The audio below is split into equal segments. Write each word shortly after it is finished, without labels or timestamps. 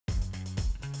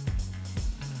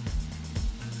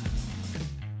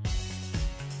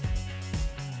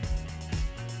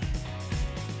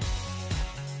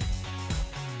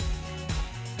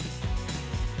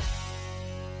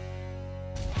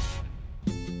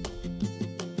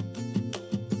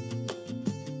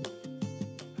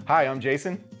Hi, I'm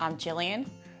Jason. I'm Jillian.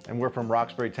 And we're from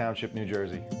Roxbury Township, New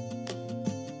Jersey.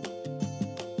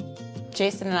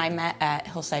 Jason and I met at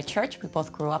Hillside Church. We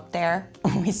both grew up there.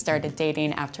 We started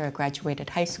dating after I graduated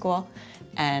high school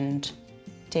and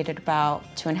dated about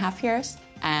 2.5 years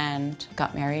and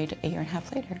got married a 1.5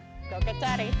 years later. Go get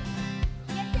daddy.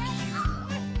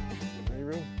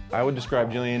 I would describe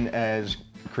Jillian as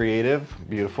creative,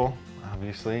 beautiful,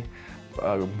 obviously,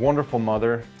 a wonderful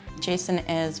mother. Jason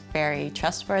is very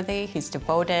trustworthy, he's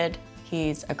devoted,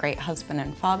 he's a great husband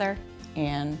and father,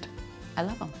 and I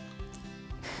love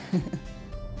him.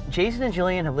 Jason and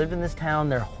Jillian have lived in this town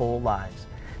their whole lives.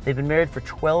 They've been married for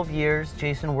 12 years.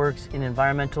 Jason works in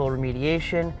environmental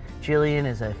remediation. Jillian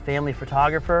is a family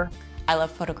photographer. I love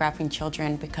photographing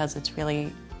children because it's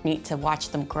really neat to watch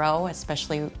them grow,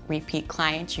 especially repeat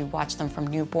clients. You watch them from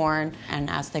newborn, and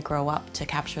as they grow up, to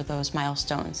capture those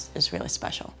milestones is really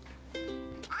special.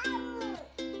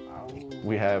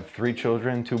 We have 3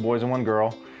 children, 2 boys and 1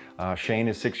 girl. Shane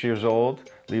is 6 years old,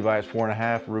 Levi is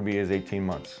 4.5, Ruby is 18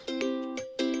 months.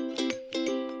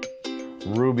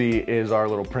 Ruby is our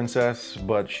little princess,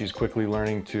 but she's quickly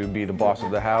learning to be the boss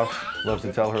of the house, loves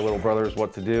to tell her little brothers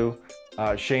what to do.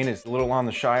 Shane is a little on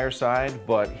the shyer side,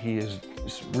 but he is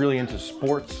really into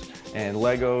sports and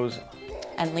Legos.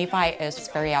 And Levi is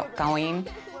very outgoing,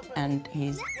 and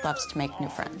he loves to make new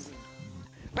friends.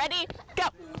 Ready, go,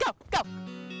 go, go!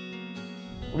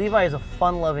 Levi is a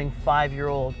fun-loving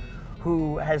 5-year-old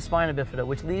who has spina bifida,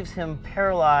 which leaves him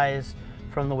paralyzed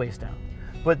from the waist down.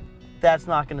 But that's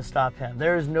not going to stop him.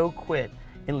 There is no quit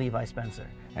in Levi Spencer.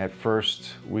 At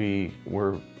first, we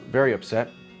were very upset,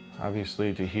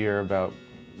 obviously, to hear about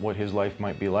what his life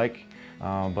might be like,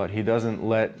 but he doesn't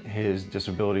let his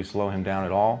disability slow him down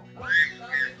at all.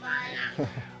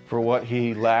 For what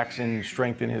he lacks in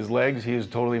strength in his legs, he is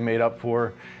totally made up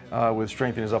for with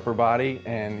strength in his upper body,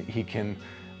 and he can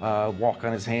walk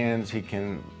on his hands, he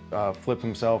can flip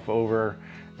himself over,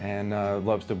 and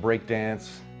loves to break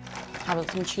dance. How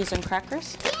about some cheese and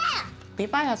crackers? Yeah!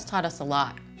 Levi has taught us a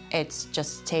lot. It's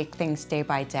just take things day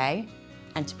by day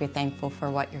and to be thankful for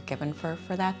what you're given for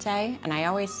that day. And I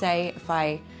always say, if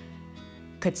I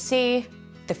could see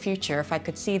the future, if I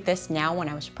could see this now when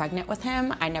I was pregnant with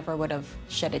him, I never would have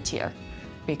shed a tear,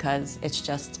 because it's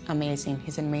just amazing.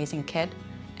 He's an amazing kid,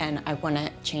 and I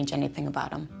wouldn't change anything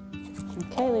about him.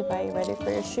 Okay, Levi, you ready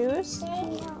for your shoes?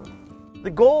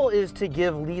 The goal is to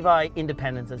give Levi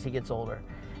independence as he gets older.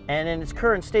 And in its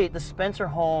current state, the Spencer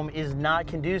home is not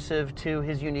conducive to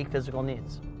his unique physical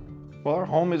needs. Well, our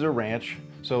home is a ranch,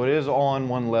 so it is all on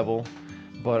one level,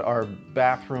 but our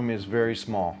bathroom is very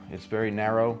small. It's very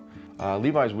narrow.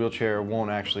 Levi's wheelchair won't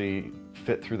actually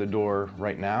fit through the door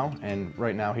right now, and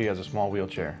right now he has a small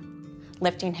wheelchair.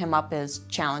 Lifting him up is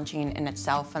challenging in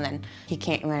itself, and then he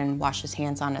can't even wash his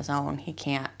hands on his own. He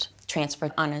can't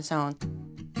transfer on his own.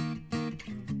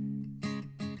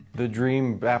 The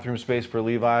dream bathroom space for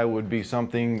Levi would be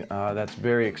something that's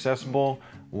very accessible,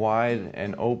 wide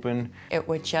and open. It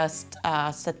would just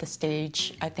set the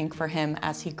stage, I think, for him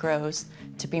as he grows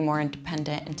to be more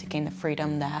independent and to gain the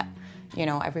freedom that, you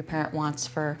know, every parent wants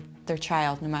for their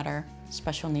child, no matter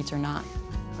special needs or not.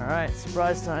 All right,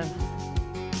 surprise time.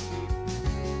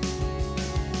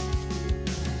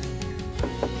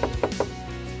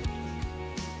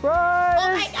 Surprise!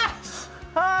 Oh my gosh!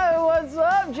 Hi, what's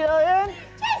up, Jillian?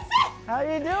 Jason! How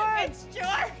you doing? It's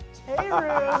George! Hey,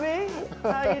 Ruby.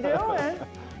 How you doing?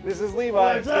 This is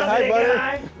Levi. What's up, Hi, big buddy.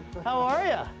 guy? How are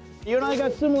you? You and I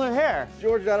got similar hair.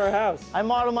 George at our house. I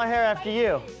modeled my hair after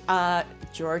you.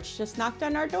 George just knocked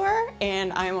on our door,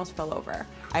 and I almost fell over.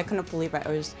 I couldn't believe it.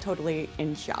 I was totally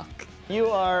in shock. You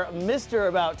are Mr.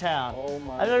 About Town. Oh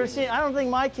my I've never seen, I don't think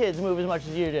my kids move as much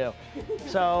as you do.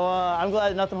 So I'm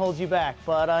glad nothing holds you back,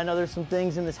 but I know there's some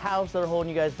things in this house that are holding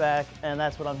you guys back, and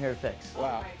that's what I'm here to fix.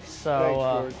 Wow.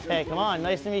 So, Thanks, hey, come on,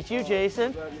 nice to meet you,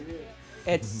 Jason.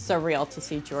 It's surreal to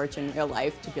see George in real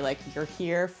life, to be like, you're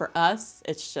here for us.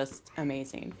 It's just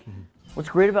amazing. What's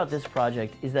great about this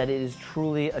project is that it is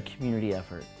truly a community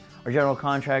effort. Our general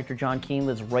contractor, John Keane,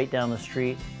 lives right down the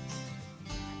street.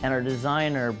 And our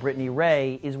designer, Brittany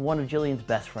Ray, is one of Jillian's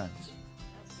best friends.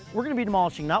 We're going to be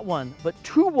demolishing not 1, but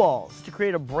 2 walls to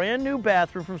create a brand new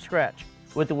bathroom from scratch.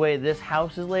 With the way this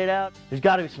house is laid out, there's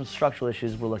got to be some structural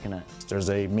issues we're looking at.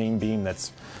 There's a main beam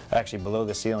that's actually below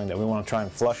the ceiling that we want to try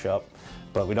and flush up,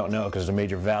 but we don't know because there's a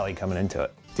major valley coming into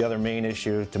it. The other main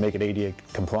issue to make it ADA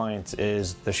compliant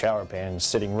is the shower pan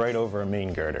sitting right over a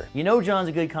main girder. You know John's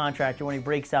a good contractor when he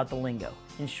breaks out the lingo.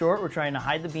 In short, we're trying to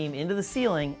hide the beam into the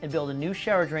ceiling and build a new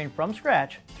shower drain from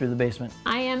scratch through the basement.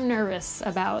 I am nervous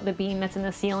about the beam that's in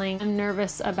the ceiling. I'm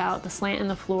nervous about the slant in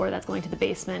the floor that's going to the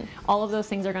basement. All of those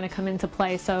things are going to come into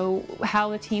play, so how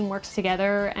the team works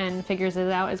together and figures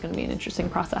it out is going to be an interesting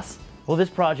process. Well, this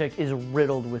project is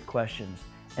riddled with questions,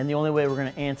 and the only way we're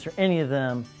going to answer any of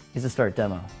them is to start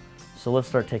demo. So let's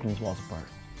start taking these walls apart.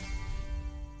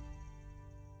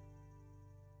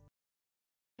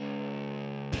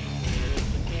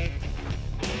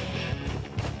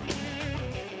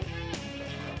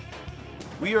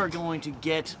 We are going to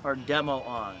get our demo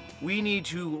on. We need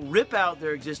to rip out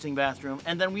their existing bathroom,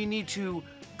 and then we need to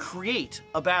create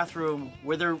a bathroom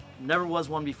where there never was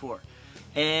one before.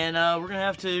 And we're gonna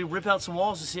have to rip out some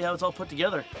walls to see how it's all put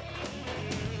together.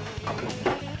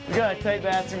 We got a tight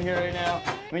bathroom here right now.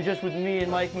 I mean, just with me and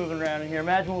Mike moving around in here.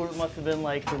 Imagine what it must have been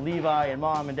like for Levi and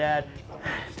Mom and Dad.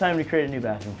 It's time to create a new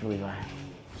bathroom for Levi.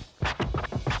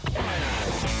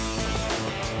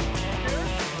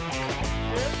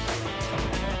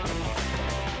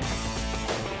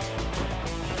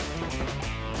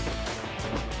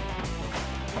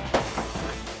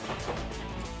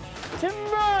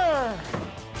 Timber!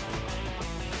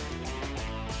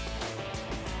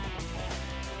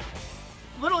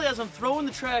 Literally, as I'm throwing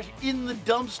the trash in the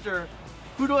dumpster,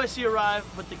 who do I see arrive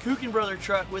but the Kuchen brother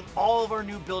truck with all of our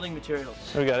new building materials.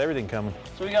 We got everything coming.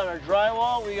 So we got our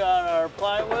drywall, we got our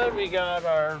plywood, we got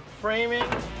our framing,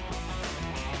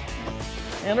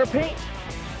 and our paint.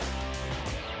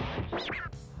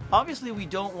 Obviously, we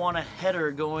don't want a header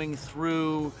going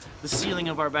through the ceiling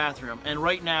of our bathroom, and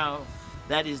right now,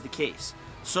 that is the case.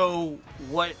 So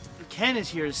what Ken is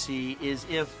here to see is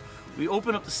if we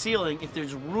open up the ceiling, if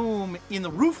there's room in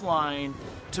the roof line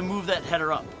to move that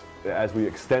header up. As we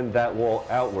extend that wall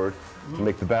outward to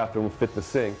make the bathroom fit the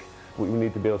sink, we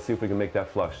need to be able to see if we can make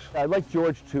that flush. I'd like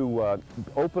George to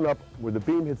open up where the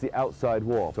beam hits the outside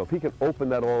wall. So if he can open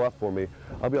that all up for me,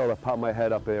 I'll be able to pop my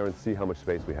head up there and see how much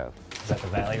space we have. Is that the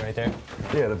valley right there?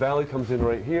 Yeah, the valley comes in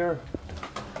right here.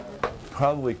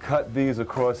 Probably cut these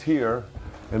across here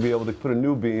and be able to put a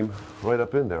new beam right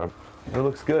up in there. It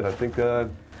looks good. I think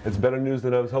it's better news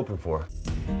than I was hoping for.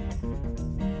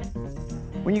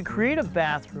 When you create a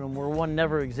bathroom where one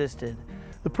never existed,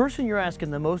 the person you're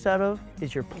asking the most out of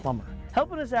is your plumber.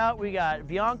 Helping us out, we got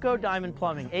Bianco Diamond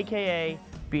Plumbing, AKA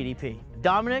BDP,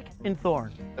 Dominic and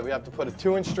Thorne. We have to put a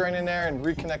 2-inch drain in there and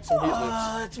reconnect some heat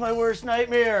loops. That's my worst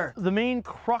nightmare. The main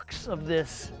crux of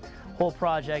this whole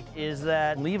project is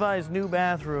that Levi's new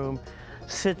bathroom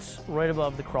sits right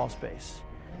above the crawl space.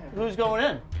 Who's going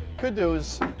in? Could do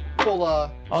is pull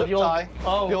a zip tie,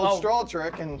 the old straw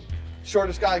trick, and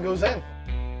shortest guy goes in.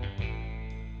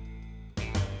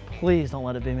 Please don't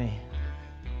let it be me.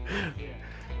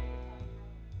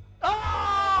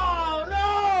 Oh,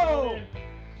 no!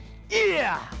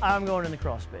 Yeah! I'm going in the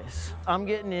crawl space. I'm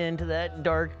getting into that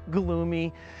dark,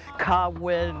 gloomy,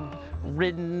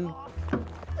 cobweb-ridden...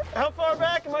 How far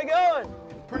back am I going?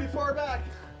 Pretty far back.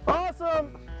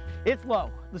 Awesome! It's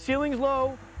low. The ceiling's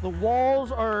low. The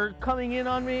walls are coming in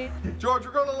on me. George,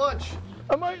 we're going to lunch.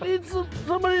 I might need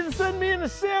somebody to send me in a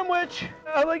sandwich.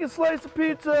 I like a slice of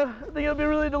pizza. I think it'll be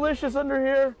really delicious under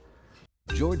here.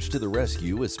 George to the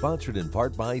Rescue is sponsored in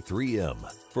part by 3M.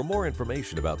 For more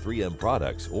information about 3M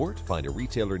products or to find a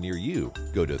retailer near you,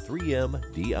 go to 3mdiy.com.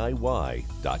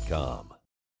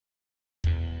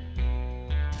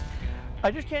 I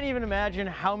just can't even imagine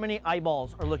how many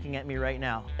eyeballs are looking at me right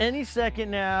now. Any second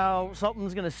now,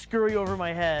 something's gonna scurry over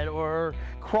my head or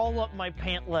crawl up my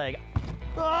pant leg.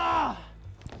 Ah!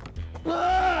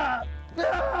 Ah!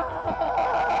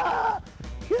 Ah!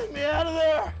 Get me out of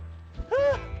there!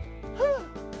 Ah! Ah!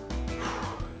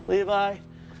 Levi,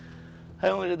 I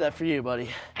only did that for you,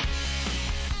 buddy.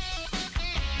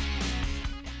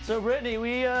 So Brittany,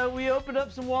 we opened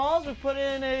up some walls. We put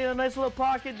in a nice little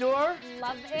pocket door.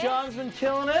 Love it. John's been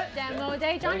killing it. Demo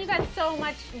day. John, you got so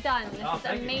much done. This is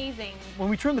amazing. When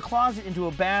we turned the closet into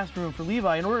a bathroom for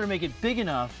Levi, in order to make it big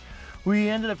enough, we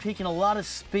ended up taking a lot of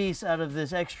space out of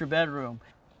this extra bedroom.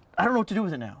 I don't know what to do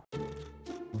with it now.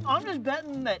 I'm just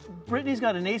betting that Brittany's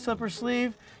got an ace up her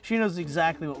sleeve. She knows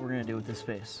exactly what we're gonna do with this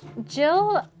space.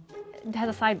 Jill has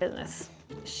a side business.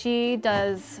 She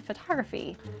does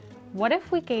photography. What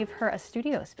if we gave her a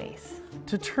studio space?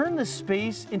 To turn this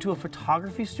space into a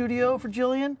photography studio for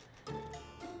Jillian,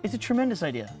 it's a tremendous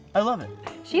idea. I love it.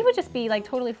 She would just be like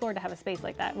totally floored to have a space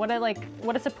like that. What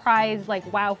a surprise,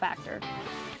 like wow factor.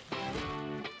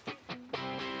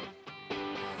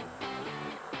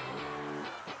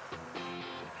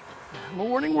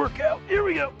 morning workout. Here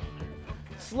we go.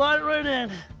 Slide it right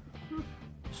in.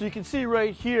 So you can see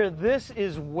right here, this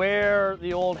is where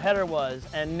the old header was,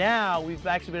 and now we've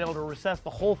actually been able to recess the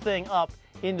whole thing up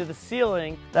into the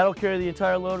ceiling. That'll carry the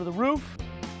entire load of the roof.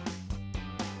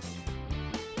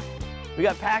 We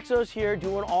got PAXOS here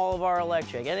doing all of our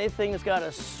electric. Anything that's got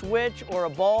a switch or a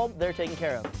bulb, they're taking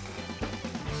care of.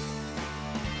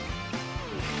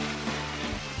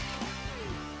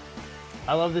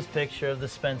 I love this picture of the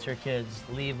Spencer kids,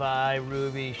 Levi,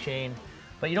 Ruby, Shane,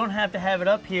 but you don't have to have it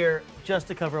up here just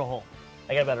to cover a hole.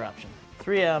 I got a better option.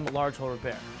 3M large hole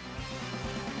repair.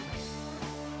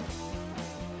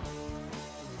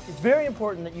 It's very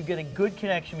important that you get a good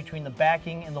connection between the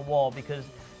backing and the wall, because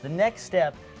the next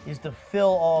step is to fill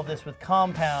all of this with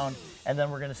compound, and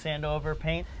then we're going to sand over,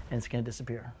 paint, and it's going to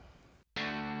disappear.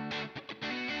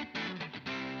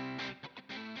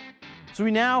 So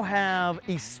we now have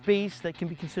a space that can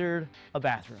be considered a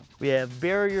bathroom. We have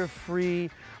barrier-free,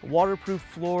 waterproof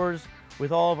floors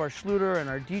with all of our Schluter and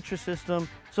our Dietrich system.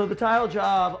 So the tile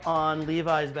job on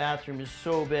Levi's bathroom is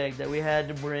so big that we had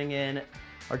to bring in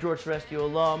our George Rescue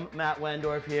alum, Matt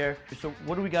Wendorf here. So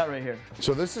what do we got right here?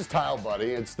 So this is Tile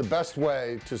Buddy. It's the best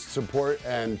way to support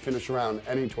and finish around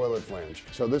any toilet flange.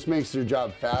 So this makes your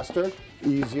job faster,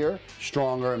 easier,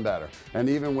 stronger, and better. And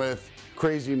even with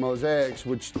crazy mosaics,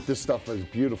 which this stuff is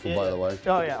beautiful, by the way.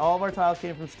 Oh yeah, all of our tile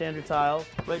came from Standard Tile,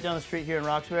 right down the street here in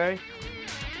Roxbury.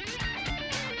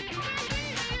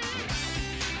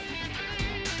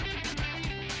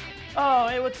 Oh,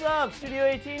 hey, what's up? Studio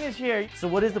 18 is here. So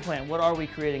what is the plan? What are we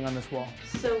creating on this wall?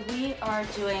 So we are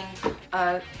doing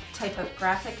a type of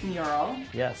graphic mural.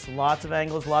 Yes, lots of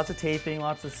angles, lots of taping,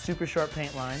 lots of super sharp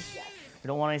paint lines. Yes. We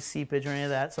don't want any seepage or any of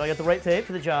that. So I got the right tape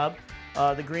for the job.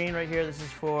 The green right here, this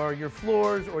is for your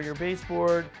floors or your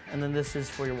baseboard, and then this is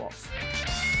for your walls.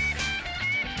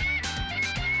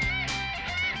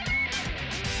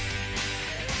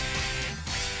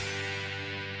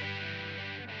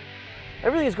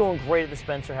 Everything is going great at the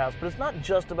Spencer house, but it's not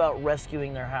just about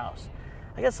rescuing their house.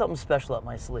 I got something special up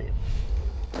my sleeve.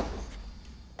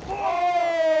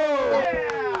 Oh!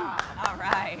 Yeah! All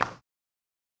right.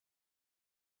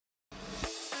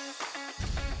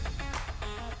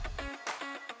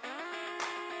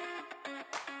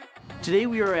 Today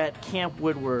we are at Camp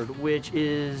Woodward, which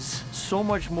is so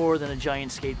much more than a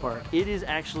giant skate park. It is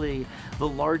actually the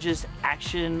largest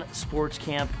action sports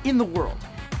camp in the world.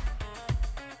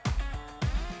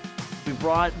 We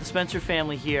brought the Spencer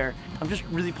family here. I'm just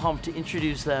really pumped to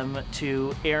introduce them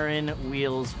to Aaron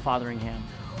Wheelz Fotheringham,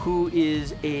 who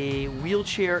is a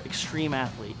wheelchair extreme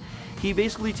athlete. He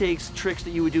basically takes tricks that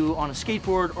you would do on a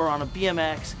skateboard or on a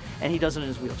BMX, and he does it in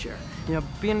his wheelchair. You know,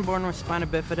 being born with Spina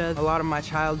Bifida, a lot of my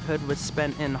childhood was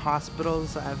spent in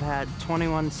hospitals. I've had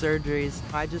 21 surgeries.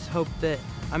 I just hope that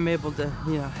I'm able to,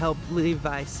 you know, help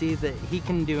Levi see that he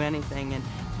can do anything, and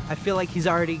I feel like he's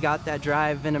already got that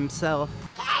drive in himself.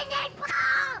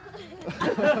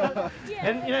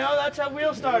 And you know, that's how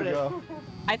Wheelz started.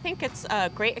 I think it's a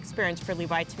great experience for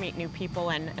Levi to meet new people,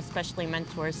 and especially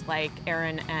mentors like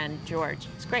Aaron and George.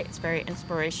 It's great. It's very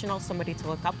inspirational, somebody to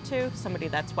look up to, somebody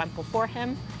that's went before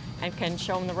him and can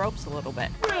show him the ropes a little bit.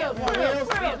 If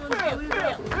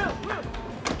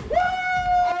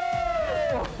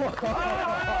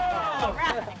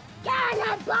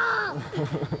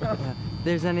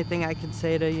there's anything I could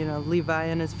say to, you know, Levi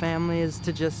and his family is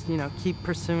to just, you know, keep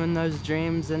pursuing those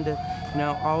dreams and to, you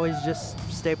know, always just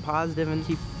stay positive and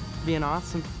keep being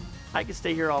awesome. I could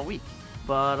stay here all week,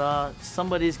 but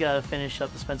somebody's got to finish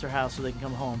up the Spencer house so they can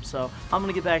come home. So I'm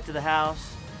going to get back to the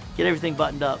house, get everything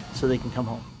buttoned up so they can come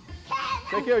home.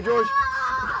 Take care, George.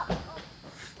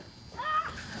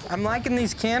 I'm liking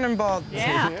these cannonballs.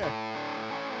 Yeah.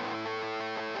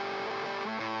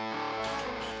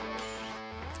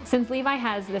 Since Levi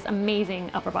has this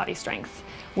amazing upper body strength,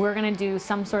 we're gonna do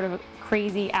some sort of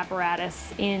crazy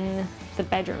apparatus in the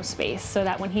bedroom space so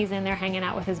that when he's in there hanging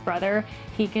out with his brother,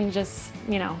 he can just,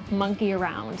 you know, monkey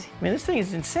around. Man, this thing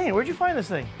is insane. Where'd you find this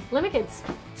thing? Limit Kids.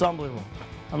 It's unbelievable.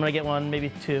 I'm gonna get one,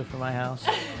 maybe two for my house.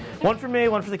 One for me,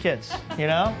 one for the kids, you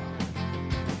know?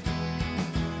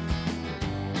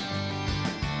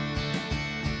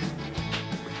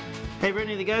 Hey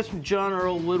Brittany, the guys from John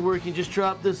Earl Woodworking just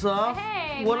dropped this off.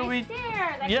 Hey, what my are we?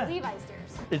 stair. That's Levi's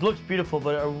stairs. It looks beautiful,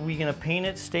 but are we gonna paint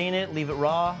it, stain it, leave it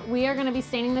raw? We are gonna be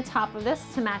staining the top of this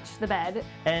to match the bed.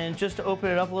 And just to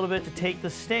open it up a little bit, to take the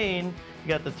stain, you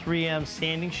got the 3M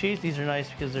sanding sheets. These are nice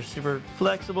because they're super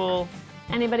flexible.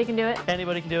 Anybody can do it.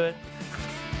 Anybody can do it.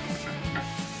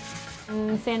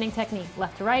 Sanding technique,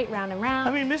 left to right, round and round.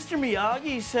 I mean, Mr.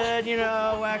 Miyagi said, you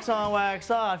know, wax on,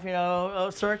 wax off, you know,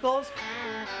 circles.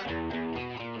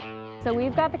 So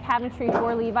we've got the cabinetry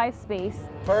for Levi's space.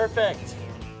 Perfect.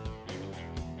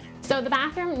 So the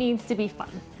bathroom needs to be fun.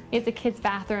 It's a kid's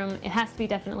bathroom. It has to be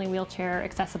definitely wheelchair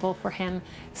accessible for him.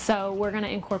 So we're gonna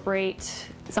incorporate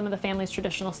some of the family's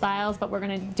traditional styles, but we're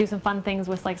gonna do some fun things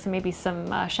with like maybe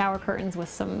some shower curtains with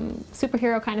some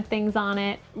superhero kind of things on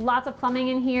it. Lots of plumbing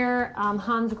in here.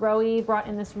 HANSGROHE brought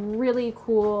in this really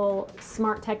cool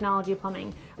smart technology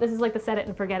plumbing. This is like the set it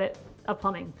and forget it of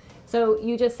plumbing. So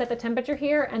you just set the temperature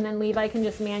here and then Levi can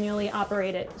just manually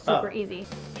operate it super easy.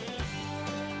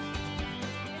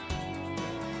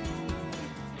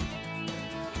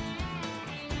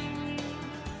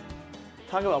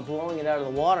 Talk about blowing it out of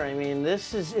the water. I mean,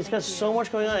 it's got so much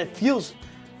going on. It feels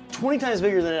 20 times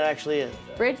bigger than it actually is.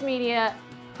 Bridge Media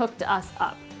hooked us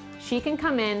up. She can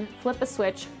come in, flip a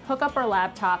switch, hook up her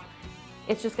laptop.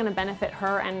 It's just gonna benefit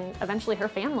her and eventually her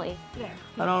family. There.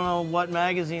 I don't know what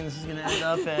magazine this is gonna end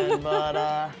up in,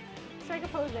 but Strike a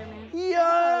pose there, man.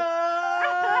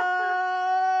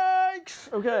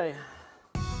 yikes! Okay.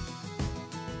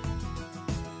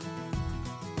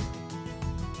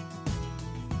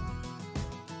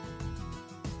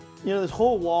 You know, this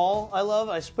whole wall I love,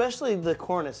 especially the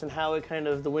cornice and how it kind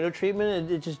of, the window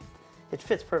treatment, it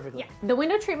fits perfectly. Yeah, the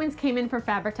window treatments came in for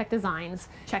FABRITEC Designs.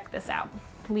 Check this out.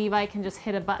 Levi can just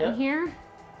hit a button here.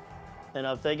 And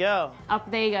up they go.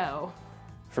 Up they go.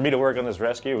 For me to work on this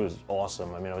rescue was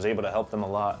awesome. I mean, I was able to help them a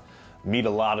lot, meet a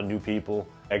lot of new people.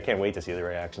 I can't wait to see the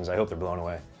reactions. I hope they're blown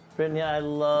away. Brittany, I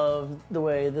love the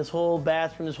way this whole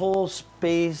bathroom, this whole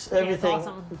space, everything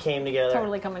awesome. came together.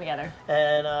 Totally coming together.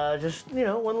 And just, you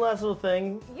know, one last little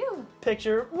thing.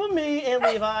 Picture with me and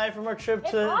Levi from our trip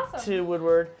to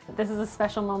Woodward. This is a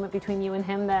special moment between you and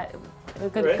him that a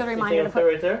good Right? reminder to put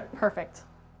right there. Perfect.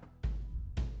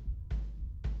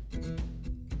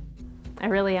 I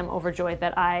really am overjoyed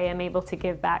that I am able to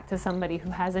give back to somebody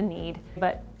who has a need,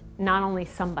 but not only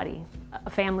somebody, a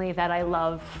family that I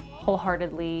love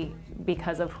wholeheartedly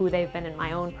because of who they've been in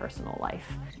my own personal life.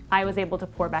 I was able to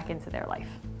pour back into their life.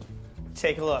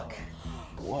 Take a look.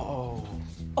 Whoa.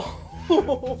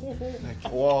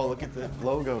 Whoa, look at the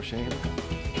logo, Shane.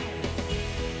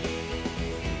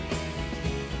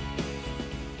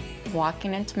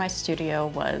 Walking into my studio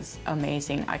was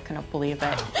amazing. I couldn't believe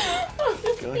it.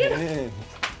 Go ahead.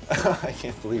 I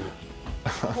can't believe it.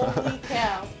 Holy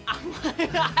cow.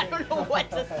 I don't know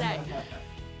what to say.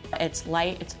 It's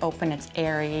light, it's open, it's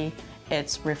airy,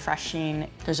 it's refreshing.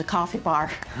 There's a coffee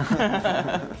bar.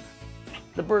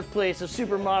 The birthplace of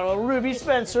supermodel Ruby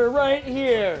Spencer right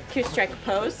here. Can you strike a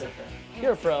pose?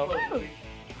 You're a pro.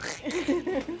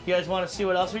 You guys want to see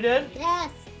what else we did? Yes.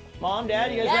 Mom,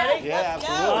 Dad, you guys ready? Yeah,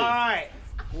 absolutely. All right.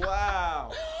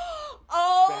 Wow.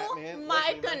 Oh Batman,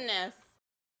 my goodness.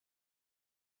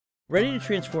 Ready to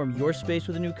transform your space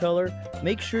with a new color?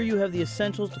 Make sure you have the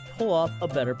essentials to pull off a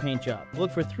better paint job.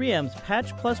 Look for 3M's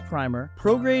Patch Plus Primer,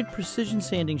 Pro-Grade Precision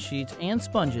Sanding Sheets and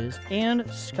Sponges, and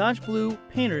Scotch Blue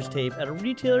Painter's Tape at a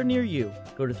retailer near you.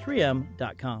 Go to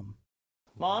 3M.com.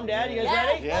 Mom, Dad, you guys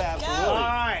ready? Yeah, absolutely. All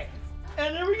right.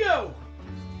 And there we go.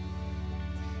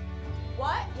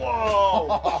 What? Whoa.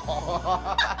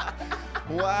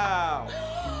 Wow.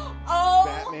 Oh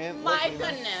Batman, my look at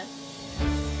goodness.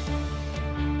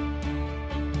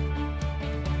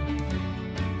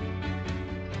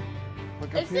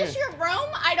 Look up Is this here. your room?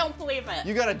 I don't believe it.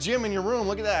 You got a gym in your room.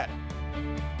 Look at that.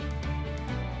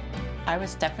 I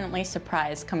was definitely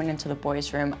surprised coming into the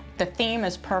boys' room. The theme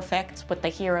is perfect with the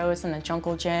heroes and the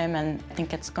jungle gym, and I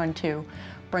think it's going to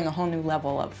bring a whole new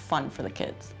level of fun for the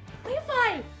kids.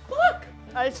 Levi, look!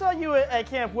 I saw you at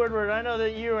Camp Woodward. I know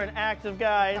that you're an active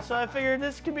guy, and so I figured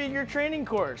this could be your training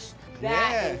course.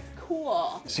 That is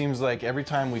cool. Seems like every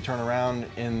time we turn around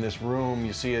in this room,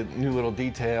 you see a new little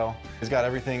detail. It's got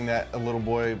everything that a little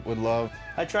boy would love.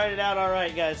 I tried it out all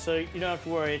right, guys, so you don't have to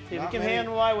worry. If it can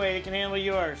handle my weight, it can handle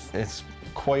yours. It's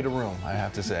quite a room, I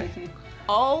have to say.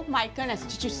 Oh my goodness,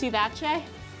 did you see that, Jay?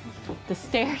 The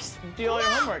stairs. Do all your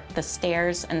homework. The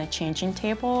stairs and the changing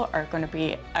table are going to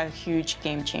be a huge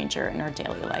game changer in our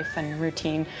daily life and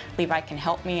routine. Levi can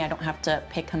help me. I don't have to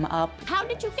pick him up. How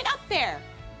did you get up there?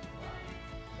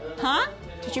 Huh?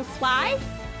 Did you fly?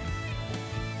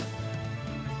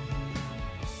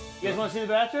 You guys want to see the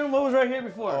bathroom? What was right here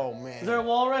before? Oh, man. Is there a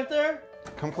wall right there?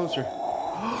 Come closer.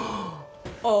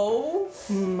 Oh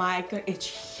my god, it's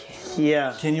huge.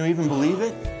 Yeah. Can you even believe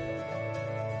it?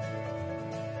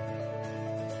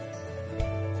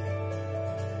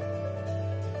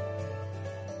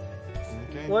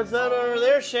 Okay. What's that over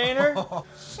there, Shaner?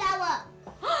 Shower.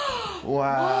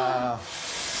 Wow.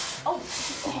 Oh.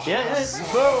 Yeah, yes.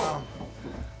 Boom.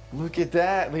 Look at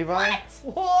that, Levi.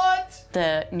 What?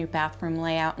 The new bathroom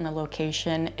layout and the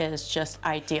location is just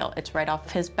ideal. It's right off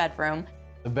his bedroom.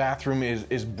 The bathroom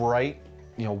is bright,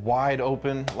 you know, wide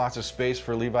open, lots of space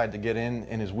for Levi to get in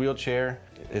his wheelchair.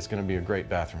 It's going to be a great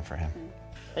bathroom for him.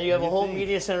 And you have a whole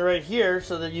media center right here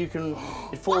so that you can,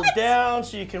 it folds down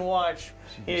so you can watch,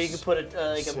 you know, you can put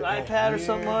like an iPad or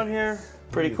something on here.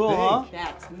 Pretty cool, huh?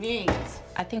 That's neat.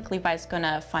 I think Levi's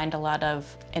gonna find a lot of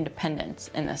independence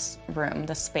in this room,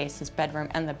 the space, his bedroom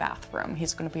and the bathroom.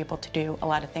 He's gonna be able to do a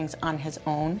lot of things on his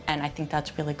own, and I think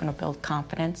that's really gonna build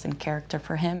confidence and character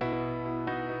for him.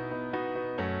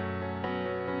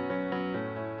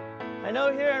 I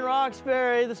know here in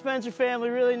Roxbury, the Spencer family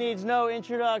really needs no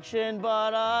introduction,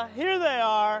 but here they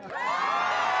are.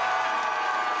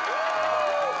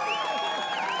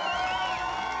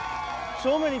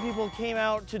 So many people came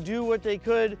out to do what they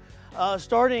could,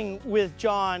 starting with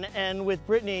John and with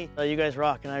Brittany. You guys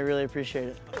rock, and I really appreciate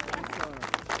it.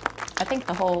 I think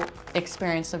the whole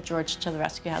experience of George to the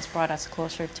Rescue has brought us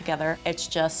closer together. It's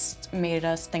just made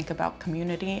us think about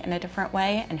community in a different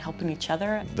way and helping each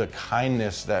other. The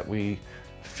kindness that we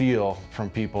feel from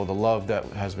people, the love that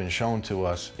has been shown to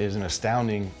us is an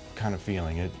astounding kind of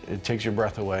feeling. It takes your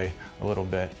breath away a little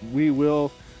bit. We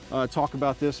will talk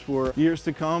about this for years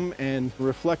to come and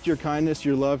reflect your kindness,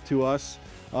 your love to us,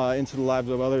 into the lives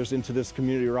of others, into this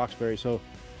community of Roxbury. So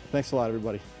thanks a lot,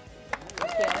 everybody.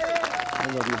 I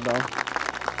love you, dog.